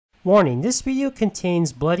Warning, this video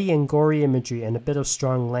contains bloody and gory imagery and a bit of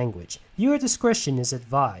strong language. Viewer discretion is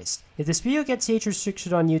advised. If this video gets age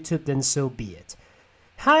restricted on YouTube, then so be it.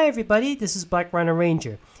 Hi everybody, this is Black Rhino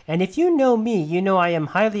Ranger, and if you know me, you know I am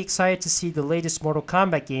highly excited to see the latest Mortal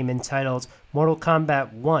Kombat game entitled Mortal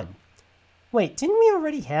Kombat 1. Wait, didn't we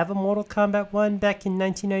already have a Mortal Kombat 1 back in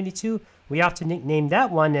 1992? We ought to nickname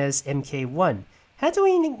that one as MK1. How do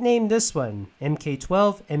we nickname this one?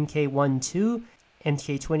 MK12, MK12,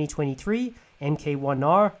 MK 2023,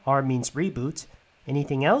 MK1R, R means reboot.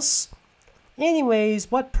 Anything else?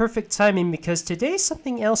 Anyways, what perfect timing, because today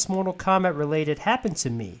something else Mortal Kombat related happened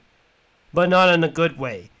to me. But not in a good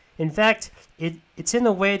way. In fact, it's in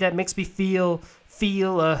a way that makes me feel,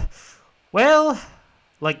 well,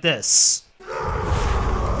 like this.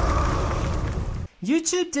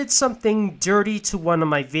 YouTube did something dirty to one of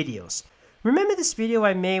my videos. Remember this video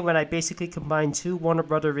I made when I basically combined two Warner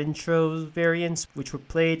Brother intro variants which were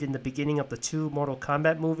played in the beginning of the two Mortal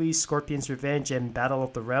Kombat movies, Scorpion's Revenge and Battle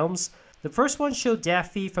of the Realms? The first one showed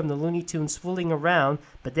Daffy from the Looney Tunes fooling around,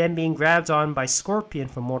 but then being grabbed on by Scorpion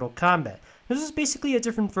from Mortal Kombat. This was basically a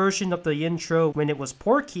different version of the intro when it was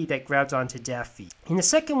Porky that grabbed onto Daffy. In the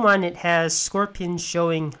second one, it has Scorpion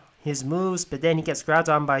showing his moves, but then he gets grabbed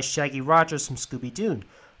on by Shaggy Rogers from Scooby-Doo,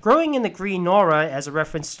 growing in the green aura as a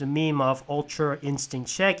reference to the meme of Ultra Instinct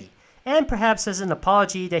Shaggy, and perhaps as an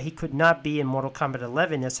apology that he could not be in Mortal Kombat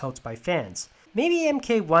 11 as hoped by fans. Maybe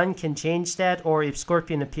MK1 can change that, or if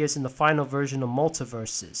Scorpion appears in the final version of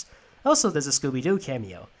Multiverses. Also, there's a Scooby-Doo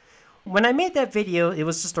cameo. When I made that video, it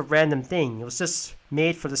was just a random thing. It was just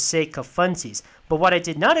made for the sake of funsies. But what I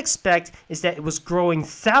did not expect is that it was growing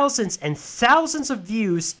thousands and thousands of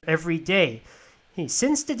views every day.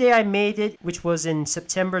 Since the day I made it, which was in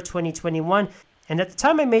September 2021, and at the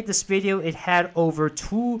time I made this video, it had over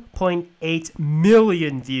 2.8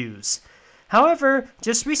 million views. However,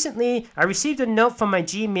 just recently, I received a note from my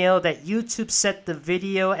Gmail that YouTube set the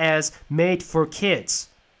video as made for kids.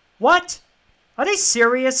 What? Are they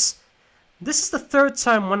serious? This is the third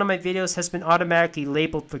time one of my videos has been automatically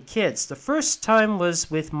labeled for kids. The first time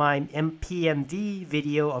was with my PMV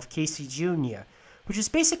video of Casey Jr., which is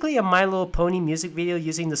basically a My Little Pony music video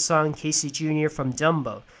using the song Casey Jr. from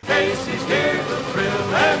Dumbo. Casey's here to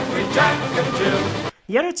thrill every Jack and Jill.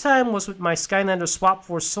 The other time was with my Skylander Swap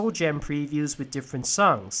Force Soul Jam previews with different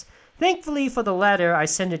songs. Thankfully for the latter, I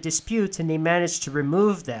sent a dispute and they managed to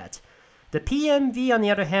remove that. The PMV on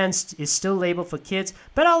the other hand is still labeled for kids,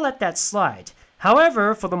 but I'll let that slide.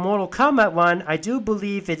 However, for the Mortal Kombat one, I do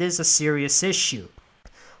believe it is a serious issue.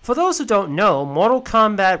 For those who don't know, Mortal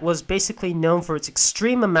Kombat was basically known for its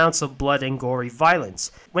extreme amounts of blood and gory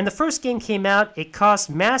violence. When the first game came out, it caused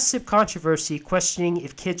massive controversy questioning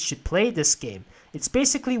if kids should play this game. It's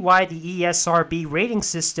basically why the ESRB rating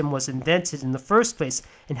system was invented in the first place,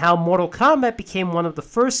 and how Mortal Kombat became one of the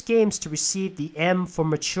first games to receive the M for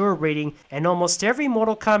mature rating, and almost every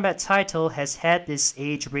Mortal Kombat title has had this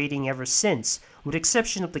age rating ever since, with the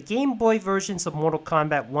exception of the Game Boy versions of Mortal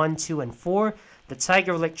Kombat 1, 2, and 4, the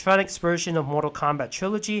Tiger Electronics version of Mortal Kombat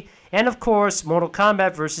Trilogy, and of course, Mortal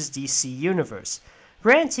Kombat vs. DC Universe.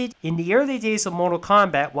 Granted, in the early days of Mortal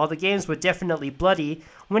Kombat, while the games were definitely bloody,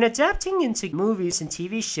 when adapting into movies and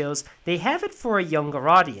TV shows, they have it for a younger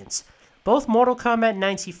audience. Both Mortal Kombat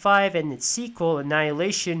 95 and its sequel,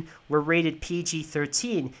 Annihilation, were rated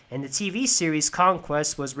PG-13, and the TV series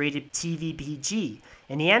Conquest was rated TV-PG,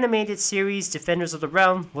 and the animated series Defenders of the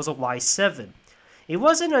Realm was a Y7. It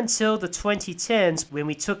wasn't until the 2010s when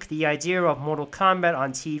we took the idea of Mortal Kombat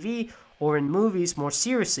on TV or in movies more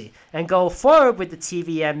seriously, and go forward with the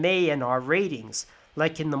TV MA and R ratings,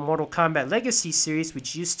 like in the Mortal Kombat Legacy series,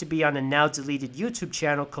 which used to be on a now deleted YouTube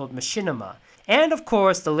channel called Machinima, and of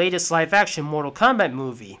course the latest live-action Mortal Kombat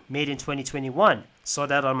movie, made in 2021, saw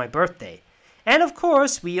that on my birthday. And of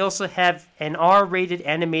course, we also have an R-rated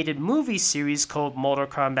animated movie series called Mortal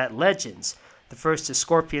Kombat Legends. The first is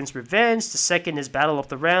Scorpion's Revenge, the second is Battle of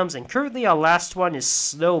the Realms, and currently our last one is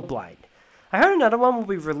Snowblind. I heard another one will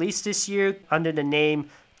be released this year under the name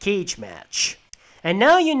Cage Match. And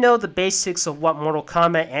now you know the basics of what Mortal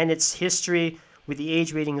Kombat and its history with the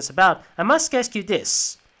age rating is about, I must ask you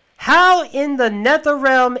this. How in the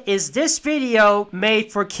Netherrealm is this video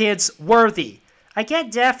made for kids worthy? I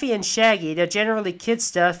get Daffy and Shaggy, they're generally kid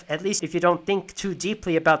stuff, at least if you don't think too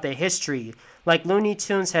deeply about their history. Like Looney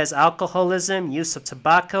Tunes has alcoholism, use of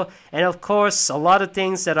tobacco, and of course a lot of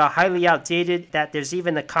things that are highly outdated, that there's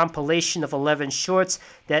even a compilation of 11 shorts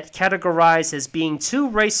that categorize as being too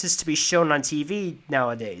racist to be shown on TV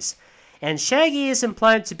nowadays. And Shaggy is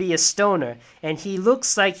implied to be a stoner, and he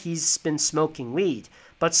looks like he's been smoking weed.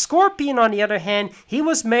 But Scorpion, on the other hand, he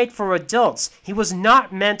was made for adults. He was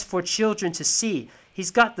not meant for children to see.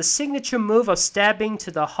 He's got the signature move of stabbing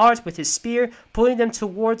to the heart with his spear, pulling them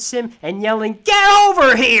towards him, and yelling, "Get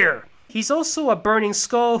over here!" He's also a burning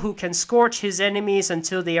skull who can scorch his enemies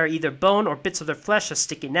until they are either bone or bits of their flesh are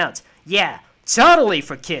sticking out. Yeah, totally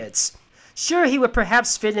for kids. Sure, he would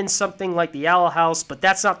perhaps fit in something like the Owl House, but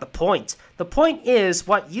that's not the point. The point is,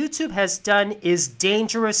 what YouTube has done is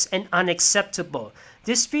dangerous and unacceptable.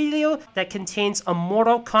 This video that contains a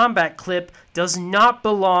Mortal Kombat clip does not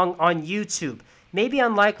belong on YouTube. Maybe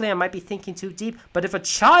unlikely, I might be thinking too deep, but if a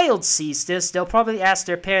child sees this, they'll probably ask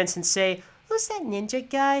their parents and say, "Who's that ninja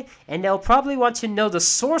guy?" And they'll probably want to know the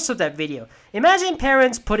source of that video. Imagine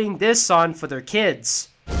parents putting this on for their kids.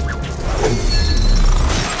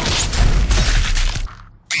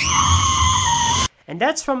 And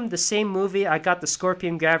that's from the same movie I got the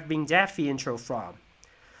Scorpion grabbing Daffy intro from.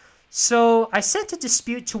 So I sent a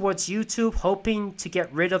dispute towards YouTube hoping to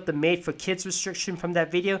get rid of the made for kids restriction from that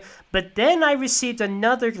video, but then I received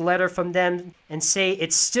another letter from them and say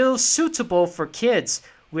it's still suitable for kids.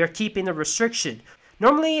 We're keeping the restriction.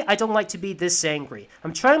 Normally, I don't like to be this angry.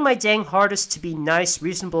 I'm trying my dang hardest to be nice,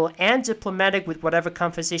 reasonable, and diplomatic with whatever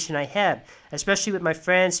conversation I have, especially with my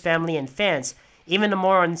friends, family, and fans, even the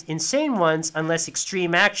more insane ones unless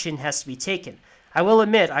extreme action has to be taken. I will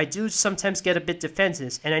admit, I do sometimes get a bit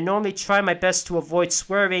defensive, and I normally try my best to avoid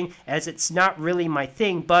swearing as it's not really my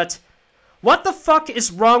thing, but what the fuck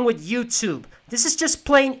is wrong with YouTube? This is just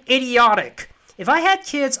plain idiotic. If I had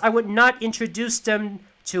kids, I would not introduce them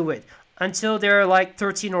to it until they're like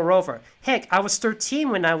 13 or over. Heck, I was 13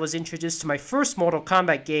 when I was introduced to my first Mortal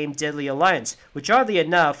Kombat game, Deadly Alliance, which oddly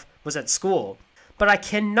enough was at school. But I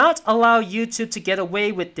cannot allow YouTube to get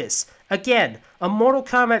away with this. Again, a Mortal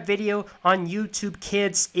Kombat video on YouTube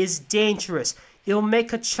Kids is dangerous. It'll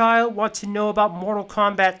make a child want to know about Mortal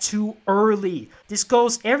Kombat too early. This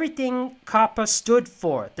goes everything COPPA stood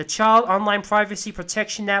for. The Child Online Privacy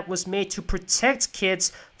Protection Act was made to protect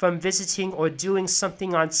kids from visiting or doing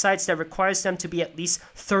something on sites that requires them to be at least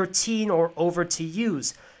 13 or over to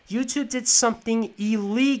use. YouTube did something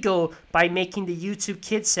illegal by making the YouTube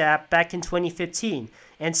Kids app back in 2015,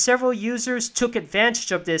 and several users took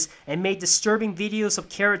advantage of this and made disturbing videos of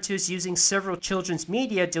characters using several children's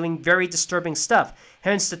media doing very disturbing stuff.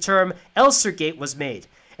 Hence the term Elsergate was made.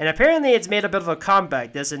 And apparently it's made a bit of a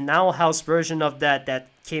comeback. There's an Owl House version of that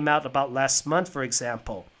came out about last month, for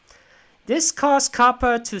example. This caused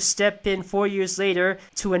COPPA to step in 4 years later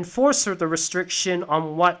to enforce the restriction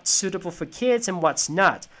on what's suitable for kids and what's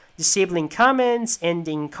not, disabling comments,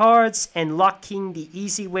 ending cards, and locking the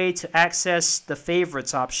easy way to access the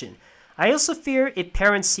favorites option. I also fear if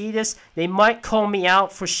parents see this, they might call me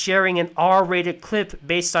out for sharing an R-rated clip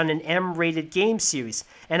based on an M-rated game series,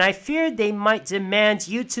 and I fear they might demand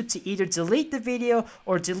YouTube to either delete the video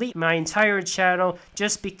or delete my entire channel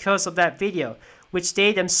just because of that video, which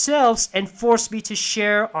they themselves enforced me to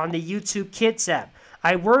share on the YouTube Kids app.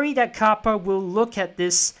 I worry that COPPA will look at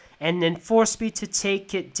this and enforce me to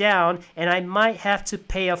take it down, and I might have to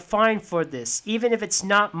pay a fine for this, even if it's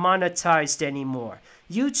not monetized anymore.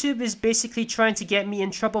 YouTube is basically trying to get me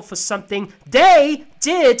in trouble for something they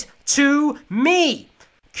did to me.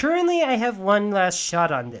 Currently, I have one last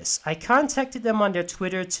shot on this. I contacted them on their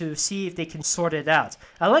Twitter to see if they can sort it out.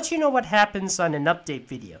 I'll let you know what happens on an update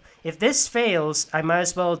video. If this fails, I might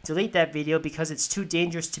as well delete that video because it's too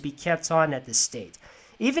dangerous to be kept on at this state.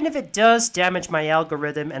 Even if it does damage my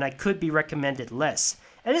algorithm and I could be recommended less.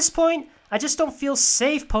 At this point, I just don't feel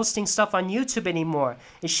safe posting stuff on YouTube anymore.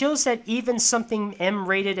 It shows that even something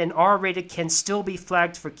M-rated and R-rated can still be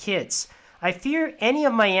flagged for kids. I fear any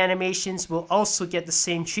of my animations will also get the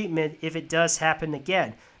same treatment if it does happen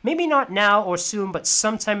again. Maybe not now or soon, but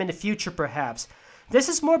sometime in the future perhaps. This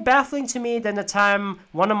is more baffling to me than the time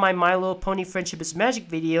one of my Little Pony Friendship is Magic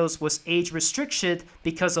videos was age restricted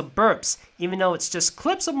because of burps, even though it's just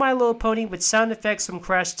clips of My Little Pony with sound effects from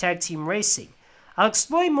Crash Tag Team Racing. I'll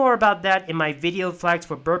explain more about that in my video flagged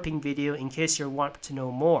for burping video in case you want to know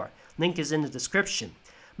more. Link is in the description.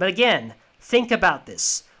 But again, think about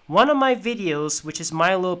this. One of my videos, which is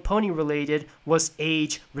My Little Pony related, was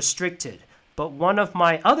age restricted. But one of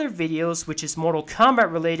my other videos, which is Mortal Kombat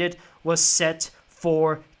related, was set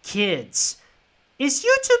for kids. Is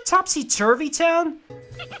YouTube topsy-turvy town?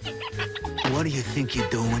 What do you think you're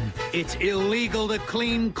doing? It's illegal to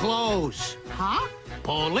clean clothes. Huh?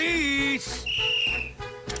 Police!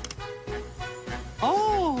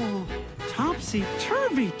 Oh,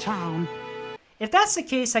 topsy-turvy town. If that's the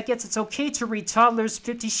case, I guess it's okay to read toddlers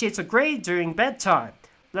 50 Shades of Grey during bedtime.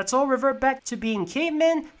 Let's all revert back to being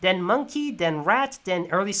cavemen, then monkey, then rat, then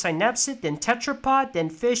early synapsid, then tetrapod, then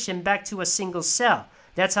fish, and back to a single cell.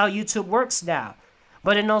 That's how YouTube works now.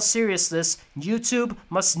 But in all seriousness, YouTube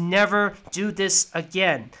must never do this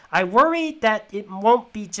again. I worry that it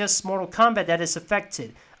won't be just Mortal Kombat that is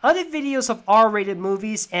affected. Other videos of R-rated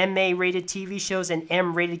movies, MA-rated TV shows, and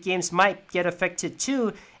M-rated games might get affected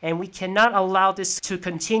too, and we cannot allow this to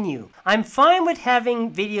continue. I'm fine with having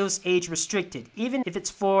videos age restricted, even if it's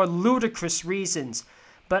for ludicrous reasons.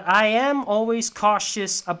 But I am always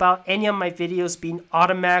cautious about any of my videos being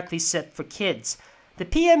automatically set for kids. The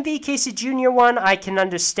PMV Casey Jr. one I can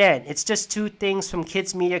understand. It's just two things from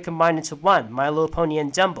kids media combined into one, My Little Pony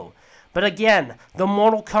and Dumbo. But again, the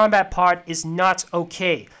Mortal Kombat part is not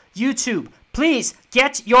okay. YouTube, please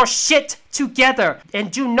get your shit together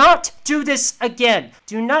and do not do this again.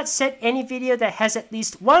 Do not set any video that has at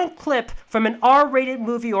least one clip from an R-rated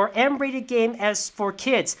movie or M-rated game as for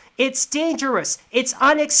kids. It's dangerous, it's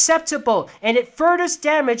unacceptable, and it furthers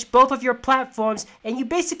damage both of your platforms, and you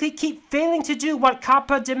basically keep failing to do what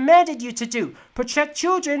COPPA demanded you to do. Protect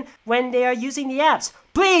children when they are using the apps.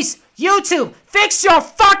 Please, YouTube, fix your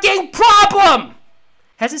fucking problem!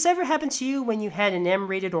 Has this ever happened to you when you had an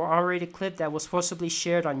M-rated or R-rated clip that was forcibly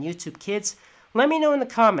shared on YouTube Kids? Let me know in the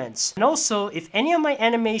comments. And also, if any of my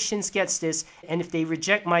animations gets this, and if they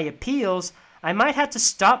reject my appeals, I might have to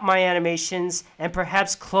stop my animations and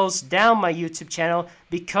perhaps close down my YouTube channel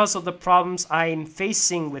because of the problems I am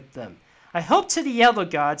facing with them. I hope to the Yellow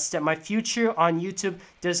Gods that my future on YouTube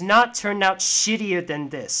does not turn out shittier than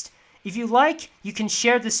this. If you like, you can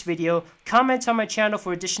share this video, comment on my channel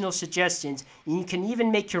for additional suggestions, and you can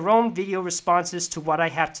even make your own video responses to what I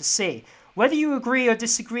have to say. Whether you agree or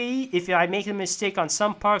disagree, if I make a mistake on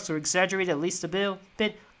some parts or exaggerate at least a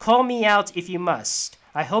bit, call me out if you must.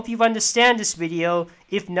 I hope you understand this video.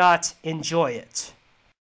 If not, enjoy it.